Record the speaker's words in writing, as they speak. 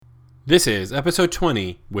This is episode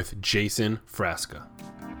 20 with Jason Frasca.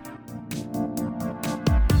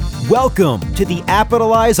 Welcome to the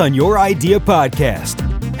Appitalize on Your Idea podcast,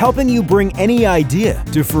 helping you bring any idea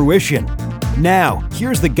to fruition. Now,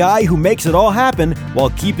 here's the guy who makes it all happen while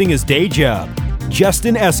keeping his day job,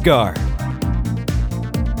 Justin Escar.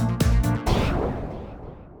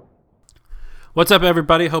 What's up,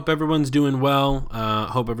 everybody? Hope everyone's doing well.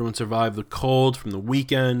 Hope everyone survived the cold from the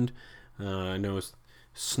weekend. I know it's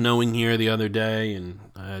snowing here the other day, and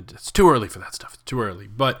it's too early for that stuff. It's too early.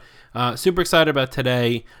 But super excited about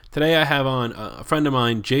today. Today I have on a friend of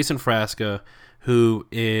mine, Jason Frasca, who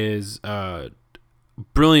is a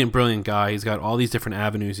brilliant guy. He's got all these different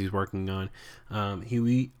avenues he's working on.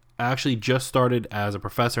 He actually just started as a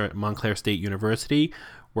professor at Montclair State University,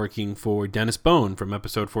 working for Dennis Bone from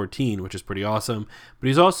episode 14, which is pretty awesome. But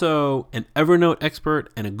he's also an Evernote expert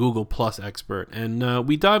and a Google Plus expert. And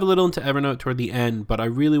we dive a little into Evernote toward the end, but I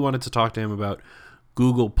really wanted to talk to him about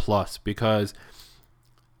Google Plus because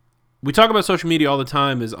we talk about social media all the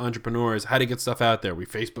time as entrepreneurs, how to get stuff out there. We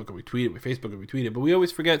Facebook it, we tweet it, we Facebook it, we tweet it. But we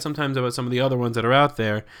always forget sometimes about some of the other ones that are out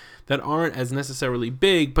there that aren't as necessarily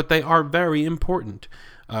big, but they are very important.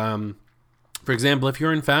 For example, if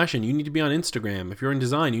you're in fashion, you need to be on Instagram. If you're in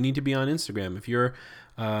design, you need to be on Instagram. If you're,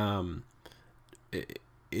 I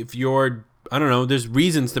don't know, there's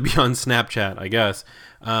reasons to be on Snapchat, I guess.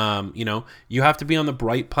 You have to be on the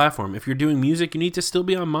Bright platform. If you're doing music, you need to still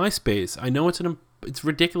be on MySpace. I know it's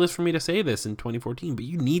ridiculous for me to say this in 2014, but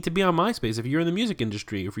you need to be on MySpace if you're in the music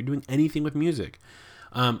industry, if you're doing anything with music.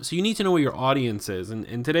 So you need to know what your audience is.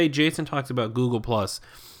 And today, Jason talks about Google Plus,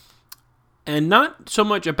 and not so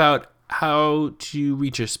much about how to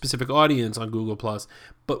reach a specific audience on Google Plus,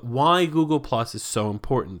 but why Google Plus is so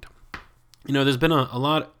important. You know, there's been a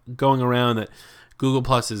lot going around that Google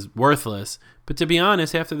Plus is worthless, but to be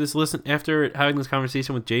honest, after having this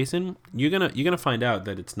conversation with Jason, you're gonna find out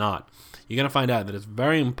that it's not. You're gonna find out that it's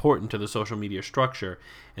very important to the social media structure,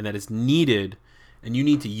 and that it's needed, and you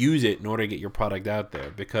need to use it in order to get your product out there,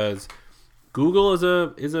 because Google is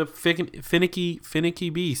a finicky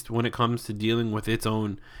beast when it comes to dealing with its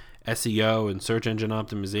own SEO and search engine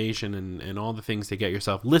optimization and all the things to get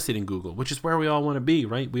yourself listed in Google, which is where we all want to be,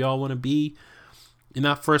 right? We all want to be in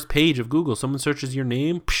that first page of Google. Someone searches your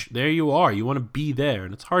name, there you are. You want to be there.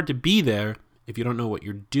 And it's hard to be there if you don't know what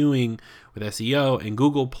you're doing with SEO. And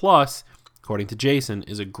Google Plus, according to Jason,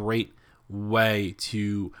 is a great way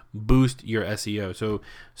to boost your SEO.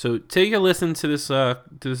 So take a listen to this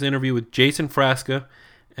interview with Jason Frasca,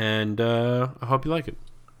 and I hope you like it.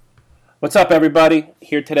 What's up, everybody?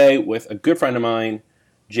 Here today with a good friend of mine,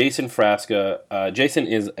 Jason Frasca. Jason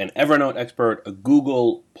is an Evernote expert, a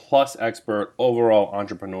Google Plus expert, overall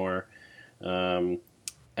entrepreneur, and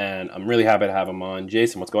I'm really happy to have him on.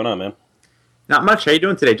 Jason, what's going on, man? Not much. How you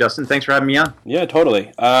doing today, Justin? Thanks for having me on. Yeah,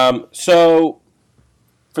 totally. So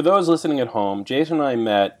for those listening at home, Jason and I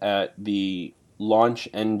met at the Launch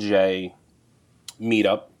NJ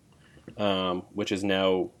meetup, which has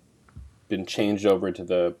now been changed over to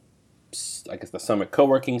the Summit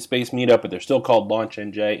Co-working Space meetup, but they're still called Launch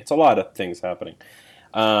NJ. It's a lot of things happening.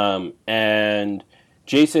 And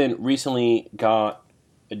Jason recently got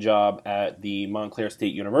a job at the Montclair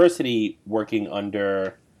State University working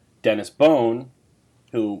under Dennis Bone,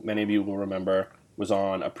 who many of you will remember was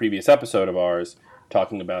on a previous episode of ours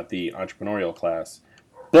talking about the entrepreneurial class.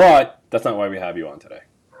 But that's not why we have you on today.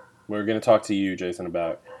 We're going to talk to you, Jason,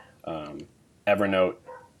 about Evernote,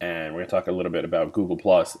 and we're going to talk a little bit about Google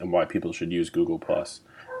Plus and why people should use Google Plus.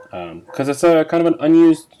 Because it's a kind of an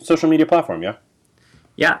unused social media platform, yeah?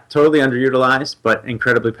 Yeah, totally underutilized, but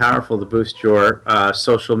incredibly powerful to boost your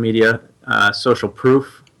social media, social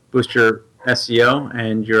proof, boost your SEO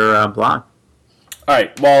and your blog. All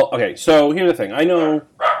right, well, okay, so here's the thing. I know...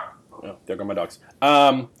 Oh, there go my dogs.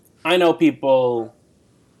 I know people...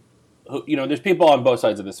 there's people on both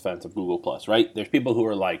sides of this fence of Google Plus, right? There's people who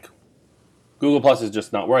are like, Google Plus is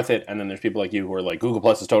just not worth it, and then there's people like you who are like, Google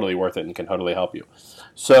Plus is totally worth it and can totally help you.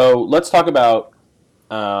 So let's talk about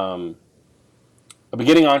a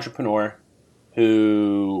beginning entrepreneur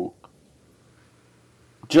who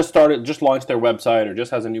just launched their website or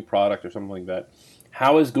just has a new product or something like that.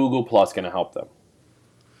 How is Google Plus going to help them?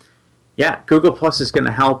 Yeah, Google Plus is going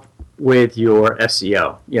to help with your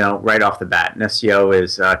SEO, right off the bat. And SEO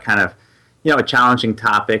is kind of, a challenging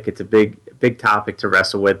topic. It's a big topic to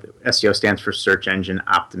wrestle with. SEO stands for search engine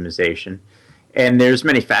optimization. And there's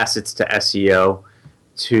many facets to SEO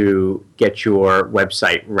to get your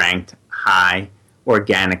website ranked high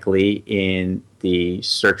organically in the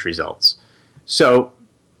search results. So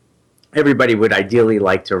everybody would ideally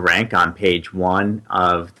like to rank on page 1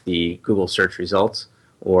 of the Google search results,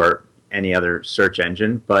 or any other search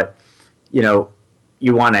engine. But,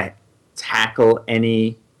 you want to tackle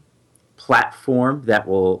any platform that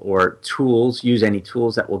will, or tools, use any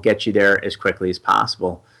tools that will get you there as quickly as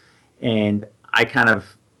possible. And I kind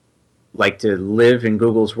of like to live in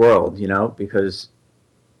Google's world, because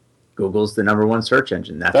Google's the number one search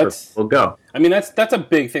engine. That's where people go. I mean, that's a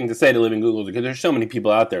big thing to say, to live in Google, because there's so many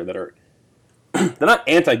people out there that are they're not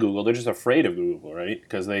anti-Google, they're just afraid of Google, right?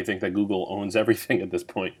 Because they think that Google owns everything at this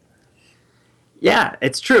point. Yeah,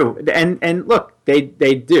 it's true. And look, they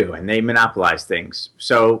do, and they monopolize things.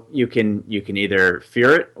 So you can either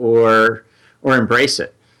fear it or embrace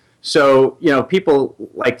it. So, people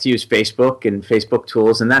like to use Facebook and Facebook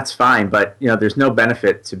tools, and that's fine, but there's no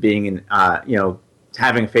benefit to being in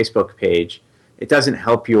having a Facebook page. It doesn't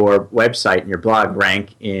help your website and your blog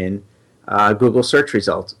rank in Google search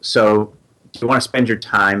results. So do you want to spend your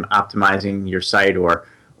time optimizing your site or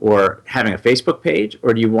having a Facebook page,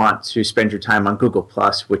 or do you want to spend your time on Google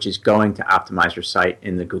Plus, which is going to optimize your site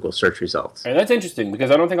in the Google search results? And that's interesting,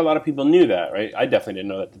 because I don't think a lot of people knew that, right? I definitely didn't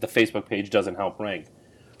know that the Facebook page doesn't help rank.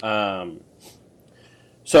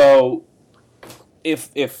 So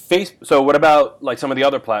what about like some of the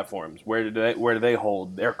other platforms? Where do they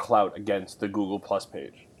hold their clout against the Google Plus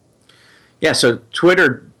page? Yeah, so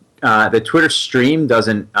Twitter, the Twitter stream does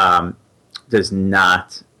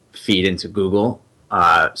not feed into Google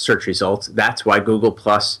search results. That's why Google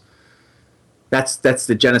Plus. That's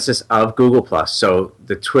the genesis of Google Plus. So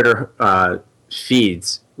the Twitter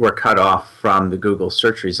feeds were cut off from the Google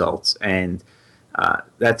search results, and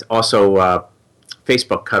that's also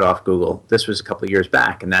Facebook cut off Google. This was a couple of years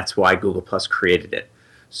back, and that's why Google Plus created it.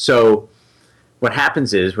 So what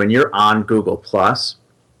happens is when you're on Google Plus,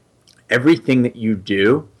 everything that you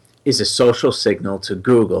do is a social signal to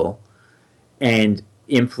Google and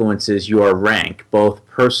influences your rank, both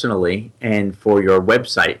personally and for your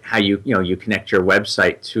website, how you connect your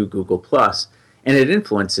website to Google Plus, and it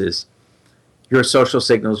influences your social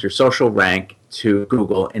signals, your social rank to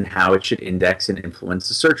Google, and how it should index and influence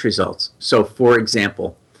the search results. So, for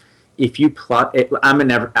example, if you plot, I'm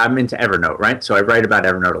into Evernote, right? So I write about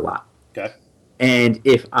Evernote a lot. Okay. And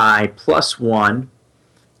if I +1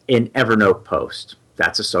 an Evernote post,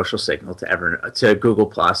 that's a social signal to Google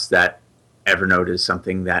Plus that Evernote is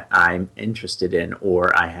something that I'm interested in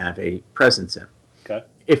or I have a presence in. Okay.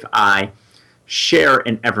 If I share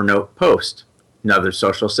an Evernote post, another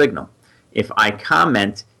social signal. If I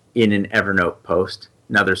comment in an Evernote post,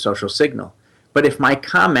 another social signal. But if my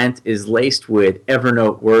comment is laced with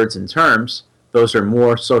Evernote words and terms, those are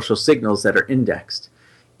more social signals that are indexed.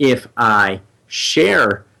 If I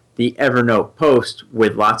share the Evernote post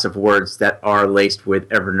with lots of words that are laced with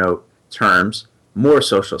Evernote terms, more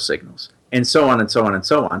social signals, and so on and so on and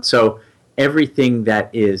so on. So everything that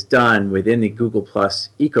is done within the Google Plus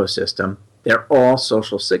ecosystem, they're all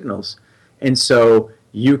social signals. And so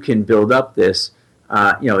you can build up this,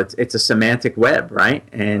 it's a semantic web, right?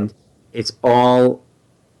 And it's all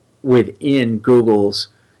within Google's,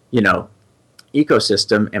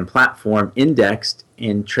 ecosystem and platform, indexed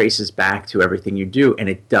and traces back to everything you do. And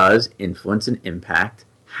it does influence and impact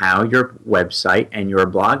how your website and your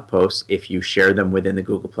blog posts, if you share them within the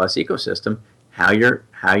Google Plus ecosystem, how you're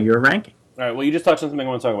ranking. All right. Well, you just touched on something I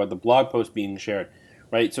want to talk about: the blog post being shared,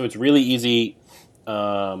 right? So it's really easy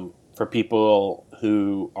for people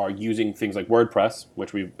who are using things like WordPress,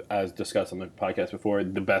 which we've, as discussed on the podcast before,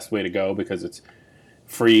 the best way to go because it's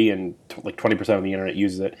free and like 20% of the internet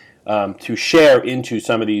uses it, to share into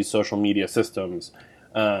some of these social media systems.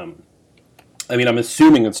 I'm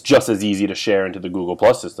assuming it's just as easy to share into the Google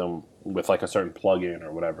Plus system with like a certain plugin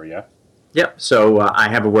or whatever, yeah? Yep. So I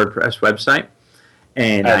have a WordPress website.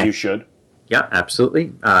 And you should. Yeah,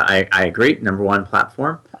 absolutely. I agree. Number one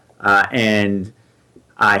platform. And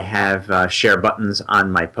I have share buttons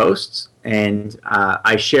on my posts. And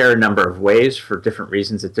I share a number of ways for different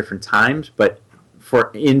reasons at different times, but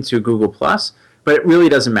into Google Plus. But it really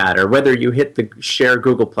doesn't matter whether you hit the Share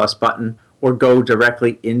Google Plus button or go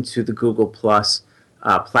directly into the Google Plus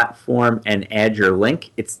platform and add your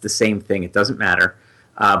link. It's the same thing. It doesn't matter.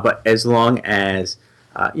 But as long as,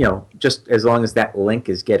 just as long as that link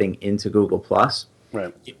is getting into Google Plus,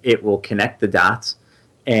 right, it will connect the dots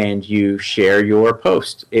and you share your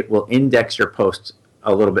post. It will index your post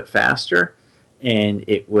a little bit faster, and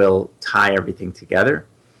it will tie everything together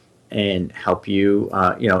and help you,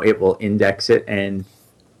 it will index it, and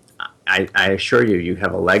I assure you, you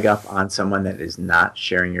have a leg up on someone that is not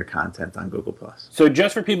sharing your content on Google+. So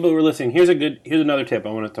just for people who are listening, here's another tip I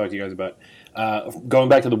want to talk to you guys about. Going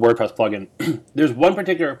back to the WordPress plugin, there's one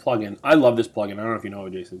particular plugin. I love this plugin. I don't know if you know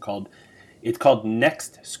it, Jason, called It's called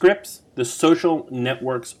Next Scripts, the social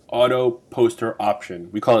network's auto poster option.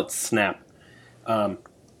 We call it Snap. I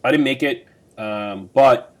didn't make it,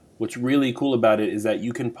 but what's really cool about it is that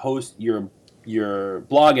you can post your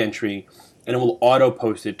blog entry and it will auto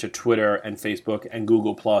post it to Twitter and Facebook and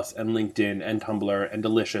Google Plus and LinkedIn and Tumblr and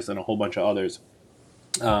Delicious and a whole bunch of others.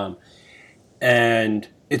 And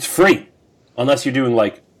it's free unless you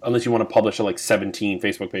want to publish like 17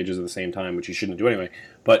 Facebook pages at the same time, which you shouldn't do anyway.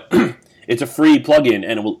 But it's a free plugin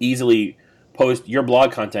and it will easily post your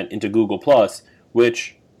blog content into Google Plus,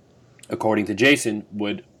 which, according to Jason,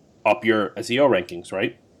 would up your SEO rankings,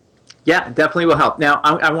 right? Yeah, it definitely will help. Now,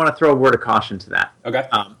 I want to throw a word of caution to that. Okay.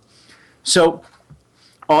 So,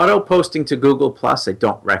 auto posting to Google Plus, I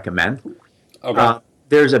don't recommend. Okay.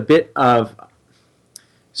 There's a bit of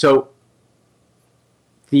the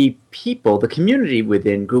community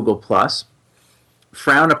within Google Plus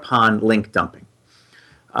frown upon link dumping.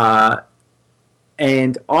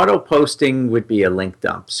 And auto posting would be a link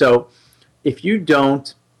dump. So if you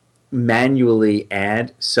don't manually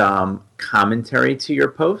add some commentary to your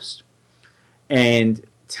post and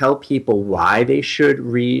tell people why they should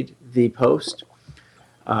read the post,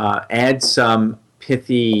 add some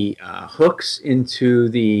pithy hooks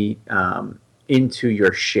into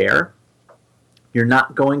your share, you're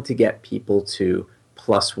not going to get people to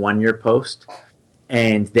 +1 your post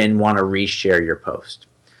and then want to reshare your post.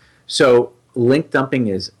 So link dumping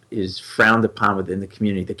is frowned upon within the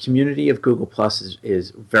community. The community of Google Plus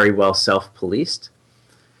is very well self-policed,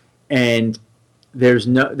 and there's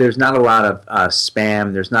not a lot of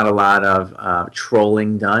spam. There's not a lot of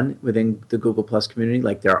trolling done within the Google Plus community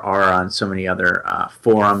like there are on so many other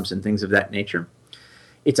forums and things of that nature.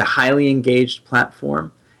 It's a highly engaged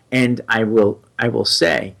platform, and I will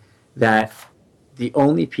say that the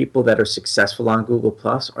only people that are successful on Google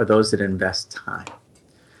Plus are those that invest time.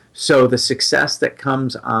 So the success that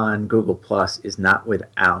comes on Google Plus is not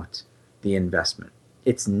without the investment.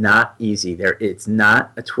 It's not easy. It's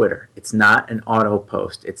not a Twitter. It's not an auto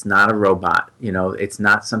post. It's not a robot. It's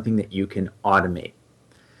not something that you can automate.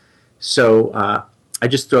 So I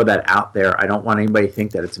just throw that out there. I don't want anybody to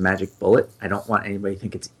think that it's a magic bullet. I don't want anybody to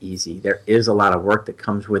think it's easy. There is a lot of work that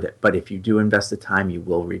comes with it, but if you do invest the time, you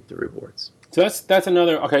will reap the rewards. So that's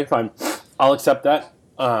another, okay, fine. I'll accept that.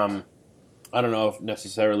 I don't know if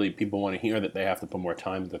necessarily people want to hear that they have to put more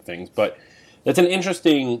time into things, but it's an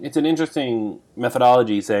interesting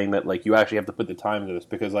methodology saying that like you actually have to put the time into this,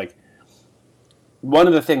 because like one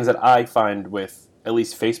of the things that I find with at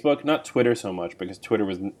least Facebook, not Twitter so much because Twitter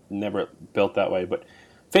was never built that way, but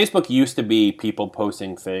Facebook used to be people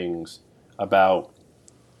posting things about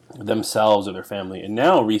themselves or their family, and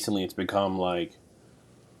now recently it's become like,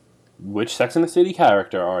 which Sex and the City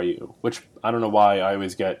character are you? Which I don't know why I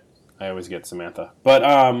always get Samantha, but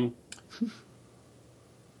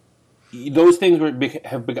those things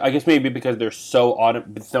I guess maybe because they're so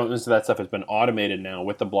so that stuff has been automated now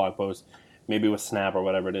with the blog post, maybe with Snap or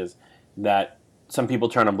whatever it is, that some people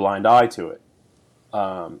turn a blind eye to it.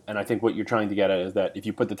 And I think what you're trying to get at is that if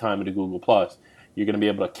you put the time into Google Plus, you're going to be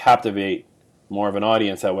able to captivate more of an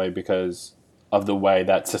audience that way because of the way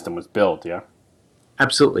that system was built. Yeah.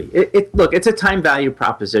 Absolutely. Look, it's a time value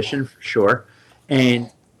proposition for sure.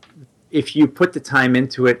 And if you put the time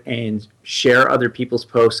into it and share other people's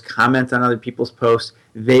posts, comment on other people's posts,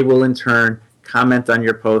 they will in turn comment on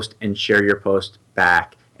your post and share your post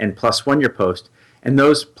back and +1 your post. And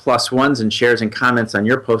those +1s and shares and comments on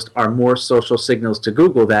your post are more social signals to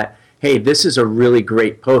Google that, hey, this is a really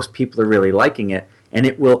great post. People are really liking it. And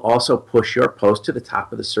it will also push your post to the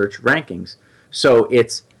top of the search rankings. So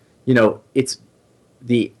it's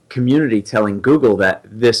the community telling Google that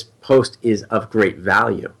this post is of great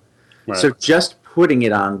value. Right. So just putting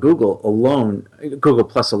it on Google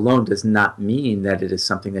Plus alone does not mean that it is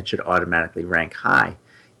something that should automatically rank high.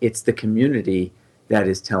 It's the community that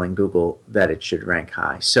is telling Google that it should rank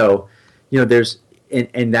high. So, there's,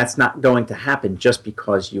 and that's not going to happen just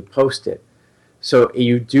because you post it. So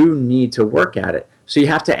you do need to work at it. So you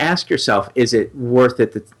have to ask yourself, is it worth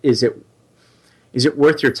it? Is it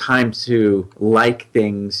worth your time to like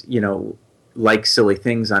things, like silly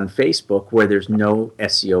things on Facebook where there's no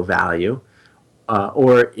SEO value?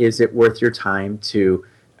 Or is it worth your time to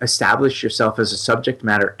establish yourself as a subject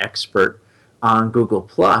matter expert on Google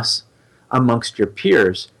Plus amongst your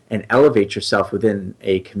peers and elevate yourself within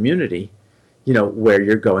a community, where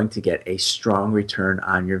you're going to get a strong return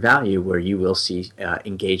on your value, where you will see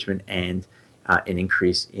engagement and an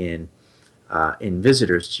increase in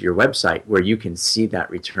visitors to your website, where you can see that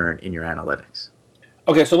return in your analytics.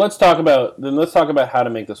 Okay, so let's talk about how to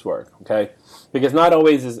make this work. Okay, because not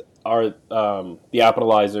always are the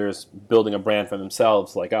Appetizers building a brand for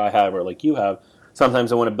themselves, like I have or like you have. Sometimes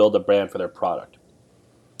they want to build a brand for their product,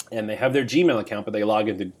 and they have their Gmail account, but they log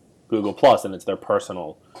into Google Plus, and it's their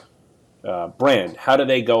personal brand. How do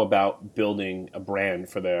they go about building a brand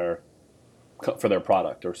for their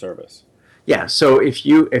product or service? Yeah. So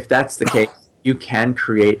if that's the case, you can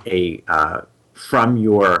create a from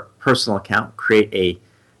your personal account, create a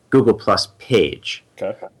Google Plus page.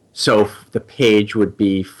 Okay. So the page would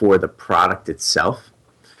be for the product itself.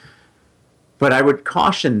 But I would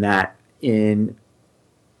caution that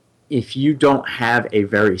if you don't have a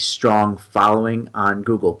very strong following on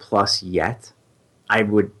Google Plus yet, I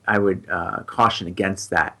would caution against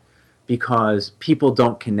that, because people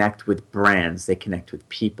don't connect with brands; they connect with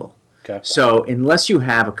people. Okay. So unless you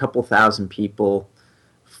have a couple thousand people,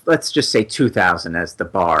 let's just say 2,000 as the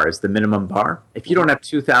bar, as the minimum bar. If you don't have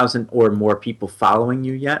 2,000 or more people following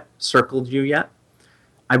you yet, circled you yet,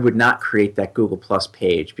 I would not create that Google Plus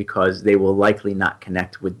page, because they will likely not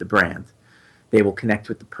connect with the brand. They will connect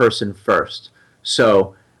with the person first.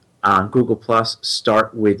 So on Google Plus,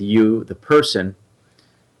 start with you, the person,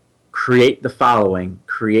 create the following,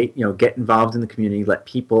 get involved in the community, let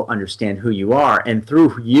people understand who you are, and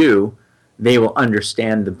through you, they will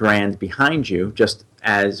understand the brand behind you, just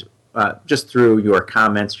through your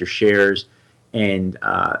comments, your shares, and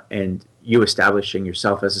you establishing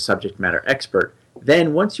yourself as a subject matter expert.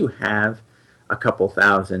 Then once you have a couple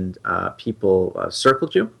thousand people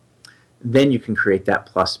circled you, then you can create that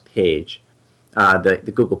Plus page,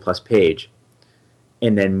 the Google Plus page,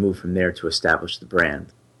 and then move from there to establish the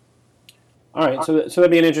brand. All right, so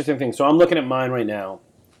that'd be an interesting thing. So I'm looking at mine right now,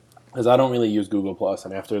 because I don't really use Google Plus,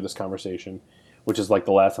 and after this conversation, which is like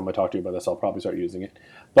the last time I talked to you about this, I'll probably start using it.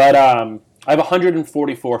 But I have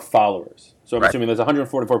 144 followers, so I'm assuming there's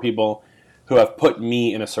 144 people who have put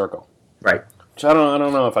me in a circle. Right. Which I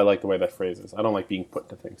don't know if I like the way that phrase is. I don't like being put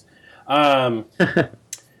into things. And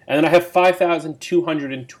then I have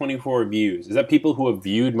 5,224 views. Is that people who have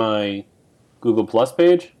viewed my Google Plus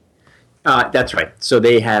page? That's right. So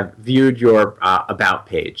they have viewed your about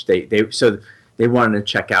page. They wanted to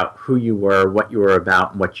check out who you were, what you were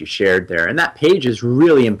about, and what you shared there. And that page is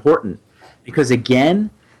really important, because again,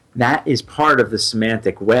 that is part of the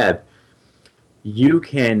semantic web. You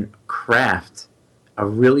can craft a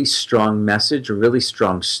really strong message, a really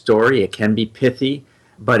strong story. It can be pithy,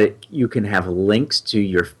 but you can have links to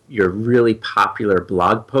your really popular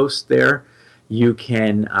blog post there. You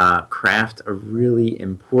can craft a really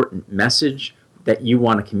important message that you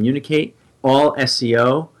want to communicate. All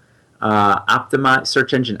SEO optimized,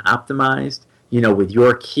 search engine optimized, with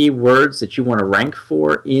your keywords that you want to rank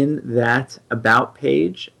for in that about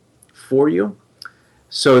page for you,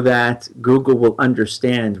 so that Google will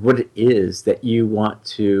understand what it is that you want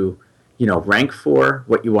to, rank for,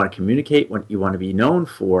 what you want to communicate, what you want to be known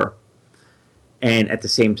for. And at the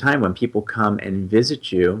same time, when people come and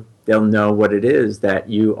visit you, they'll know what it is that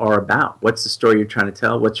you are about. What's the story you're trying to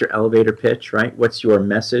tell? What's your elevator pitch, right? What's your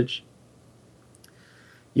message?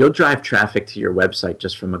 You'll drive traffic to your website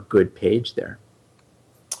just from a good page there.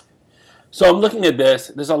 So I'm looking at this.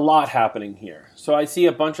 There's a lot happening here. So I see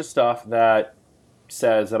a bunch of stuff that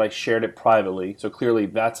says that I shared it privately. So clearly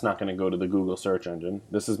that's not going to go to the Google search engine.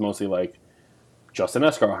 This is mostly like Justin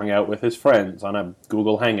Escar hung out with his friends on a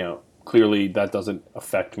Google Hangout. Clearly that doesn't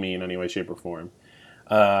affect me in any way, shape, or form.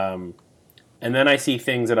 And then I see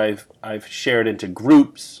things that I've shared into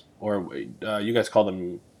groups, or you guys call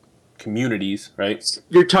them communities, right?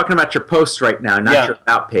 You're talking about your posts right now, not your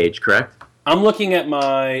about page, correct? I'm looking at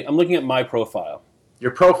my profile.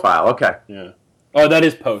 Your profile, okay. Yeah. Oh, that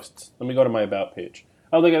is posts. Let me go to my about page.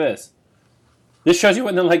 Oh, look at this. This shows you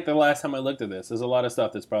when the last time I looked at this. There's a lot of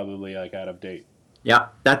stuff that's probably out of date. Yeah,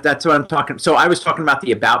 that's what I'm talking. So I was talking about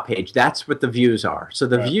the about page. That's what the views are. So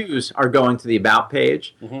the views are going to the about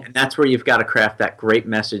page, and that's where you've got to craft that great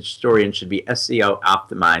message story, and should be SEO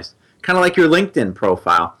optimized, kind of like your LinkedIn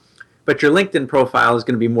profile. But your LinkedIn profile is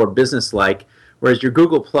going to be more business-like, whereas your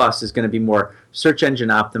Google Plus is going to be more search engine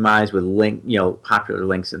optimized with popular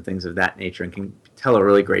links and things of that nature, and can tell a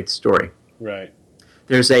really great story. Right.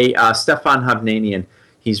 There's a Stefan Hovnanian.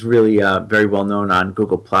 He's really very well known on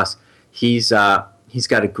Google Plus. He's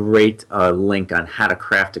got a great link on how to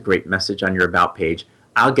craft a great message on your about page.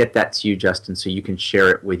 I'll get that to you, Justin, so you can share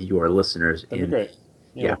it with your listeners. That'd be great.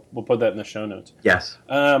 Yeah. We'll put that in the show notes. Yes.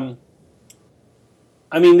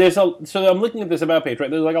 I mean, so I'm looking at this about page,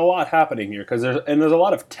 right? There's a lot happening here, because there's a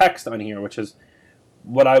lot of text on here, which is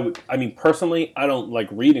what I mean, personally, I don't like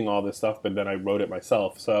reading all this stuff, but then I wrote it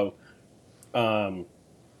myself. So,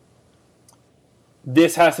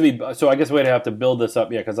 this has to be, so I guess we'd have to build this up,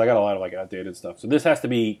 because I got a lot of like outdated stuff. So this has to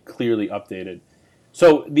be clearly updated.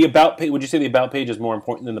 So the about page, would you say the about page is more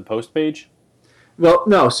important than the post page? Well,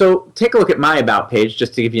 no. So take a look at my about page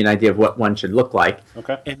just to give you an idea of what one should look like.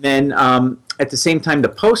 Okay. And then at the same time, the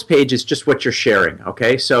post page is just what you're sharing.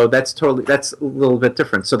 Okay. So that's a little bit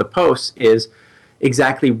different. So the post is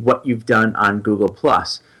exactly what you've done on Google+.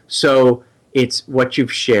 So it's what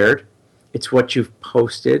you've shared, it's what you've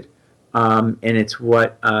posted, and it's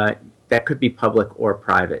what that could be public or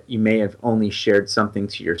private. You may have only shared something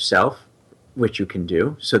to yourself, which you can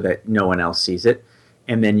do so that no one else sees it,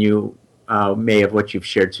 and then you may have what you've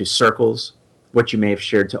shared to circles, what you may have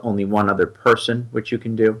shared to only one other person, which you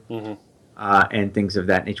can do, and things of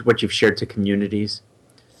that nature. What you've shared to communities,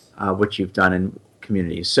 what you've done in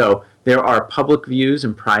communities. So there are public views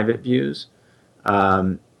and private views.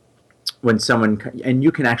 When someone, and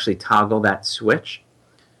you can actually toggle that switch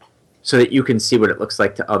so that you can see what it looks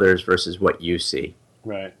like to others versus what you see.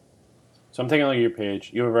 Right. So I'm taking a look at your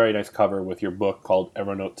page. You have a very nice cover with your book called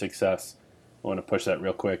Evernote Success. I want to push that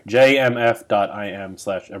real quick.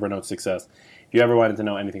 jmf.im/Evernote Success. If you ever wanted to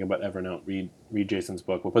know anything about Evernote, read Jason's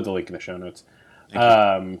book. We'll put the link in the show notes.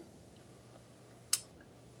 I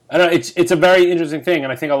don't know. It's a very interesting thing,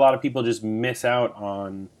 and I think a lot of people just miss out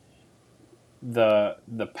on the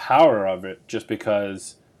power of it just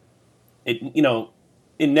because it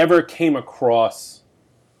never came across.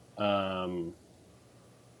 It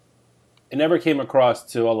never came across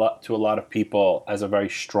to a lot of people as a very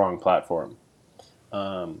strong platform.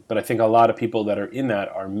 But I think a lot of people that are in that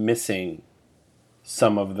are missing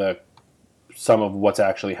some of what's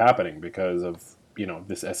actually happening because of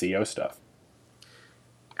this SEO stuff.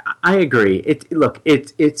 I agree.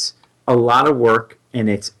 It's a lot of work, and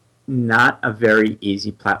it's not a very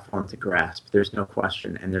easy platform to grasp. There's no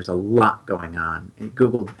question, and there's a lot going on. And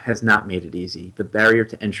Google has not made it easy. The barrier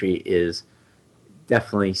to entry is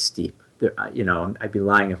definitely steep. I'd be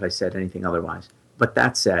lying if I said anything otherwise. But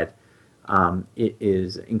that said, it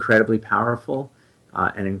is incredibly powerful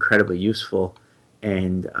and incredibly useful.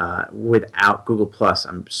 And without Google+,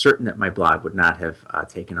 I'm certain that my blog would not have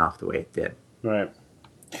taken off the way it did. Right.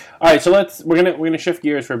 All right. So we're gonna shift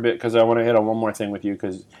gears for a bit because I want to hit on one more thing with you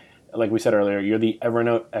because, like we said earlier, you're the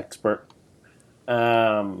Evernote expert.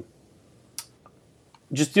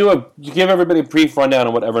 Just give everybody a brief rundown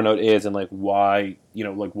on what Evernote is and like why,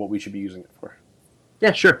 like what we should be using it for.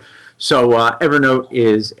 Yeah, sure. So Evernote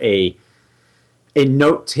is a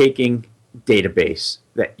note-taking database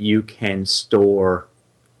that you can store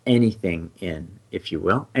anything in, if you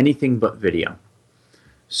will, anything but video.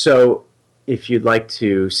 So if you'd like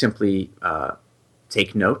to simply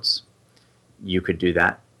take notes, you could do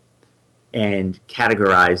that and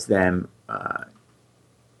categorize them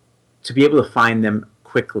to be able to find them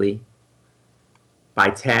quickly by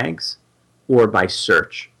tags or by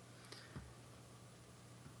search.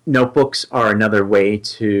 Notebooks are another way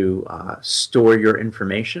to store your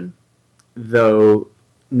information, though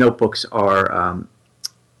notebooks are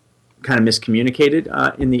kind of miscommunicated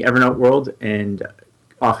in the Evernote world and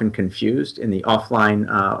often confused. In the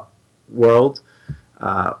offline world,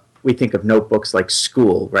 we think of notebooks like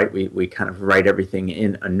school, right? We kind of write everything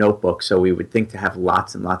in a notebook, so we would think to have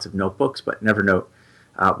lots and lots of notebooks, but in Evernote,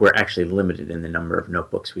 we're actually limited in the number of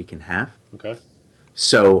notebooks we can have. Okay.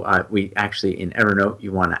 So we actually, in Evernote,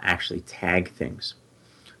 you want to actually tag things.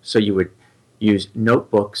 So you would use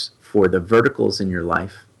notebooks for the verticals in your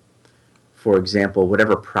life. For example,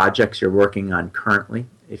 whatever projects you're working on currently.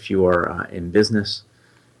 If you are in business,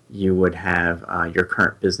 you would have your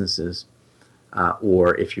current businesses.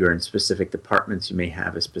 Or if you're in specific departments, you may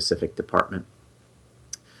have a specific department.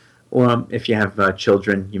 Or if you have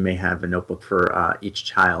children, you may have a notebook for each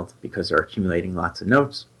child because they're accumulating lots of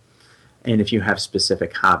notes. And if you have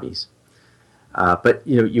specific hobbies. But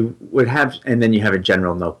you would have, and then you have a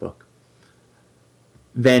general notebook.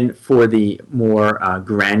 Then for the more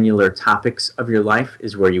granular topics of your life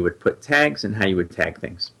is where you would put tags and how you would tag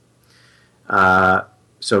things.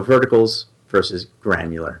 So verticals versus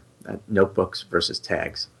granular. Notebooks versus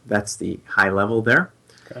tags. That's the high level there.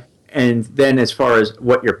 Okay. And then as far as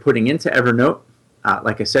what you're putting into Evernote,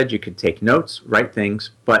 like I said, you could take notes, write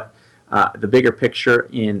things, but the bigger picture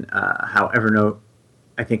in how Evernote,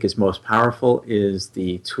 I think, is most powerful is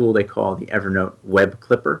the tool they call the Evernote Web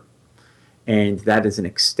Clipper. And that is an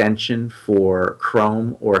extension for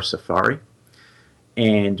Chrome or Safari.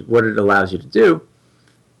 And what it allows you to do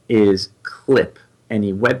is clip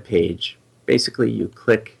any web page. Basically, you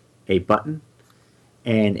click a button,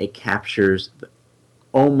 and it captures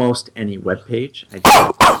almost any web page. I think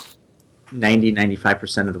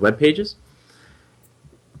 90-95% of the web pages.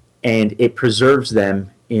 and it preserves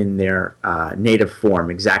them in their native form,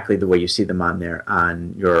 exactly the way you see them on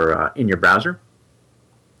your in your browser,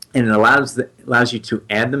 and it allows you to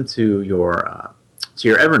add them to your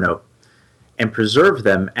Evernote and preserve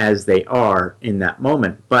them as they are in that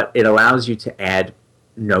moment. But it allows you to add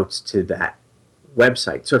notes to that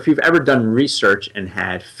website. So if you've ever done research and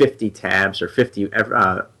had 50 tabs or 50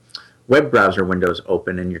 web browser windows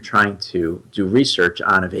open, and you're trying to do research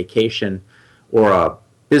on a vacation or a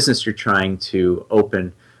business you're trying to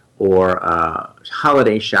open, or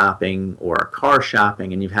holiday shopping or car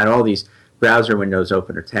shopping, and you've had all these browser windows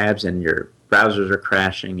open or tabs, and your browsers are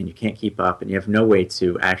crashing and you can't keep up and you have no way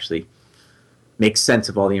to actually make sense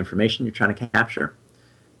of all the information you're trying to capture,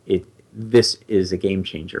 this is a game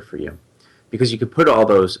changer for you. Because you can put all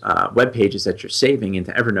those web pages that you're saving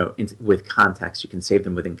into Evernote with context. You can save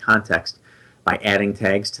them within context by adding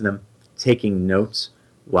tags to them, taking notes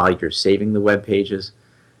while you're saving the web pages.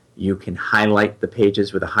 You can highlight the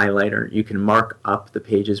pages with a highlighter. You can mark up the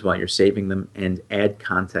pages while you're saving them and add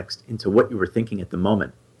context into what you were thinking at the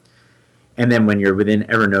moment. And then when you're within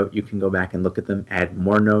Evernote, you can go back and look at them, add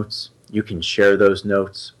more notes. You can share those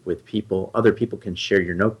notes with people. Other people can share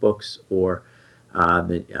your notebooks or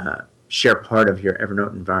share part of your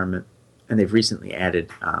Evernote environment. And they've recently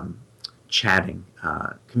added chatting,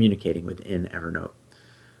 communicating within Evernote.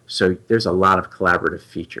 So there's a lot of collaborative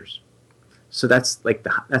features. So that's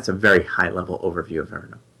a very high level overview of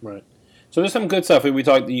Evernote. Right. So there's some good stuff. We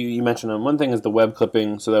talked. You mentioned one thing is the web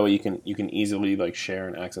clipping, so that way you can easily like share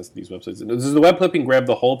and access these websites. Does the web clipping grab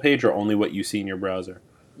the whole page or only what you see in your browser?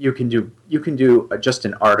 You can do just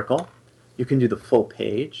an article. You can do the full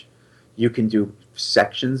page. You can do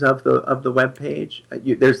sections of the web page.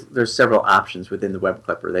 There's several options within the web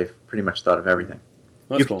clipper. They've pretty much thought of everything.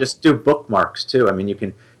 You can just do bookmarks too. I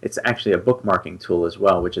mean, it's actually a bookmarking tool as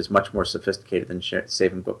well, which is much more sophisticated than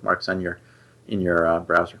saving bookmarks in your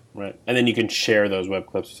browser. Right, and then you can share those web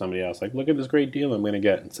clips with somebody else. Like, look at this great deal I'm going to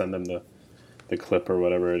get, and send them the clip or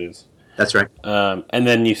whatever it is. That's right. And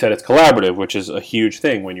then you said it's collaborative, which is a huge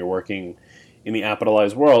thing when you're working in the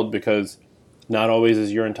Appetize world, because not always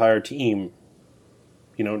is your entire team,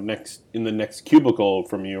 next in the next cubicle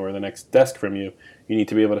from you or the next desk from you. You need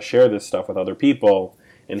to be able to share this stuff with other people,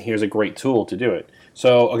 and here's a great tool to do it.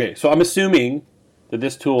 So I'm assuming that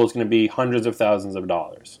this tool is going to be hundreds of thousands of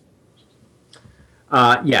dollars.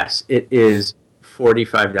 Yes, it is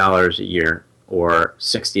 $45 a year or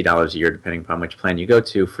 $60 a year, depending upon which plan you go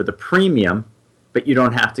to. For the premium, but you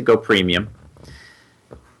don't have to go premium.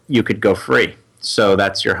 You could go free. So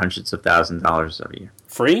that's your hundreds of thousands of dollars a year.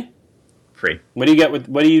 Free? Free. What do you get with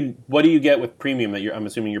premium that I'm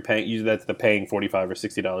assuming you're paying? That's the paying $45 or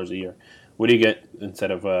 $60 a year. What do you get instead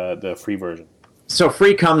of the free version? So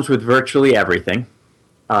free comes with virtually everything,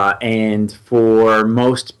 and for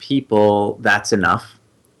most people, that's enough.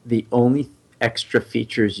 The only extra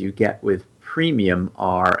features you get with premium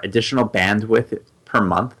are additional bandwidth per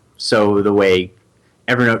month. So the way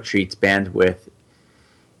Evernote treats bandwidth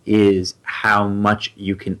is how much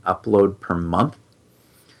you can upload per month.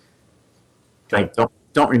 I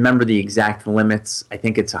don't remember the exact limits. I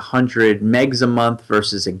think it's 100 megs a month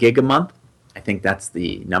versus a gig a month. I think that's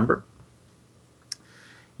the number.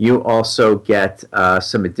 You also get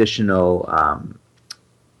some additional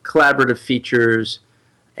collaborative features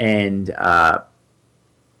and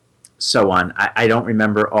so on. I don't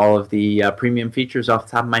remember all of the premium features off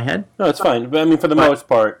the top of my head. No, it's fine. But I mean, for the most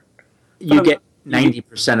part, you get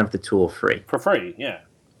 90% of the tool free. For free, yeah.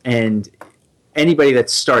 And anybody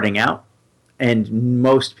that's starting out, and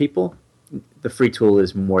most people, the free tool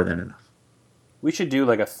is more than enough. We should do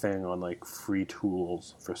like a thing on like free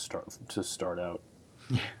tools to start out.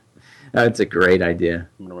 Yeah, that's a great idea.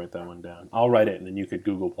 I'm gonna write that one down. I'll write it, and then you could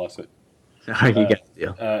Google Plus it. You get the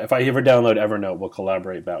deal. If I ever download Evernote, we'll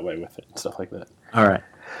collaborate that way with it and stuff like that. All right.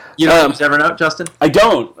 You don't use Evernote, Justin? I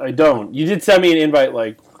don't. You did send me an invite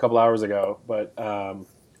like a couple hours ago, but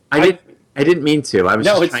I didn't mean to. I was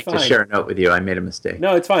just trying fine. to share a note with you. I made a mistake.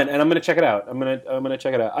 No, it's fine, and I'm gonna check it out. I'm gonna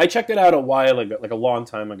check it out. I checked it out a while ago, like a long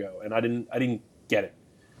time ago, and I didn't get it.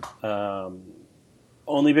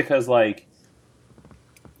 Only because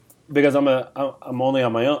I'm only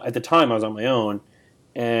on my own. At the time, I was on my own,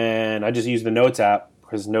 and I just used the Notes app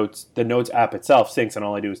because the Notes app itself syncs, and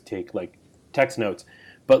all I do is take like text notes.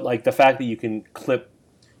 But like the fact that you can put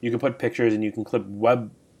pictures and you can clip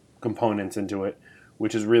web components into it,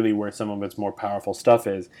 which is really where some of its more powerful stuff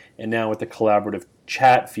is. And now with the collaborative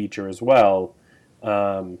chat feature as well,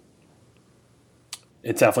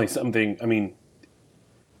 it's definitely something. I mean,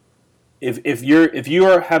 if you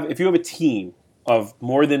have a team of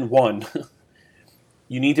more than one,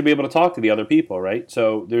 you need to be able to talk to the other people, right?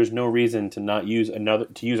 So there's no reason to not use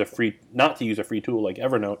a free tool like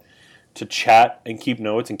Evernote to chat and keep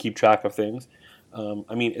notes and keep track of things.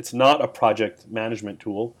 I mean, it's not a project management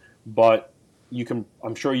tool, but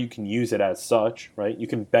I'm sure you can use it as such, right? You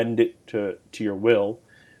can bend it to your will.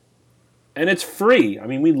 And it's free. I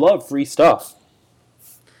mean, we love free stuff.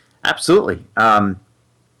 Absolutely.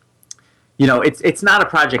 It's not a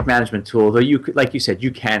project management tool, though. Like you said,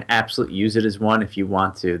 you can absolutely use it as one if you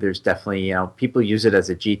want to. There's definitely, people use it as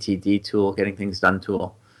a GTD tool, getting things done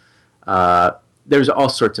tool. There's all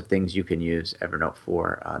sorts of things you can use Evernote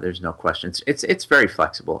for. There's no question. It's very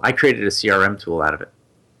flexible. I created a CRM tool out of it.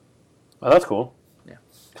 Oh, that's cool. Yeah.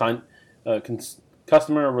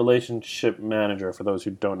 Customer Relationship Manager, for those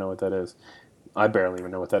who don't know what that is. I barely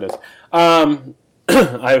even know what that is.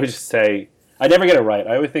 I would just say, I never get it right.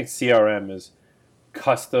 I always think CRM is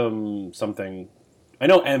custom something. I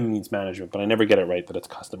know M means management, but I never get it right that it's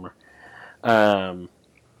customer. But,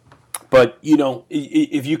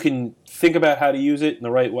 if you can think about how to use it in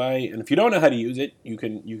the right way, and if you don't know how to use it, you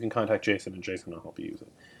can contact Jason, and Jason will help you use it.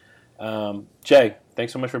 Jay,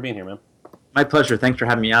 thanks so much for being here, man. My pleasure. Thanks for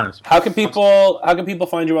having me on. How can people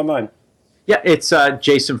find you online? Yeah, it's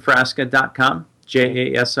jasonfrasca.com,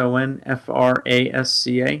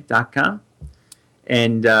 JASONFRASCA.com.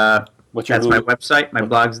 And that's my website. My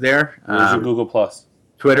blog's there. Where's your Google Plus?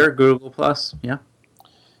 Twitter, Google Plus, yeah.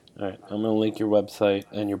 All right, I'm going to link your website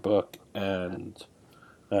and your book and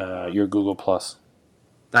your Google Plus.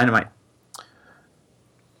 Dynamite.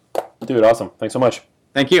 Dude, awesome. Thanks so much.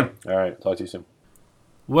 Thank you. All right, talk to you soon.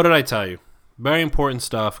 What did I tell you? Very important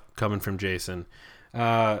stuff coming from Jason.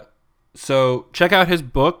 So check out his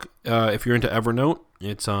book if you're into Evernote.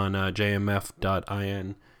 It's on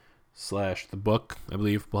jmf.in/thebook. I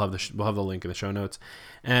believe we'll have the link in the show notes.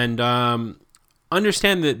 And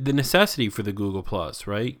understand the necessity for the Google Plus,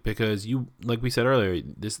 right? Because like we said earlier,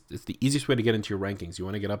 it's the easiest way to get into your rankings. You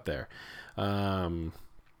want to get up there, and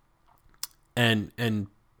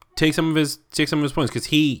take some of his points, because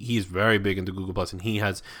he's very big into Google Plus, and he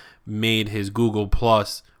has made his Google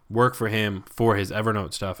Plus work for him for his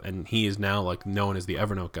Evernote stuff, and he is now like known as the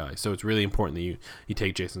Evernote guy. So it's really important that you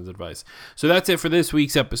take Jason's advice. So that's it for this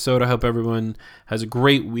week's episode. I hope everyone has a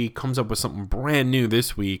great week, comes up with something brand new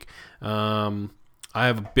this week. I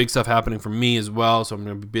have big stuff happening for me as well, so I'm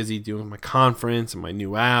going to be busy doing my conference and my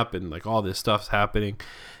new app, and like all this stuff's happening.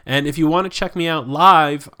 And if you want to check me out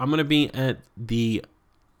live, I'm going to be at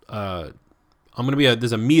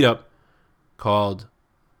there's a meetup called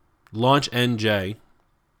Launch NJ,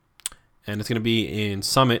 and it's going to be in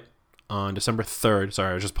Summit on December 3rd.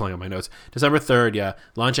 Sorry, I was just pulling up my notes. December 3rd, yeah,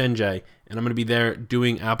 Launch NJ, and I'm going to be there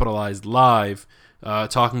doing Appitalize live,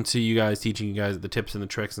 talking to you guys, teaching you guys the tips and the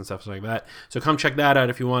tricks and stuff like that. So come check that out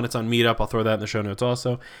if you want. It's on Meetup. I'll throw that in the show notes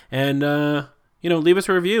also. And, leave us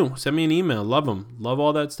a review. Send me an email. Love them. Love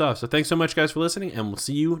all that stuff. So thanks so much, guys, for listening, and we'll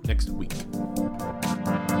see you next week.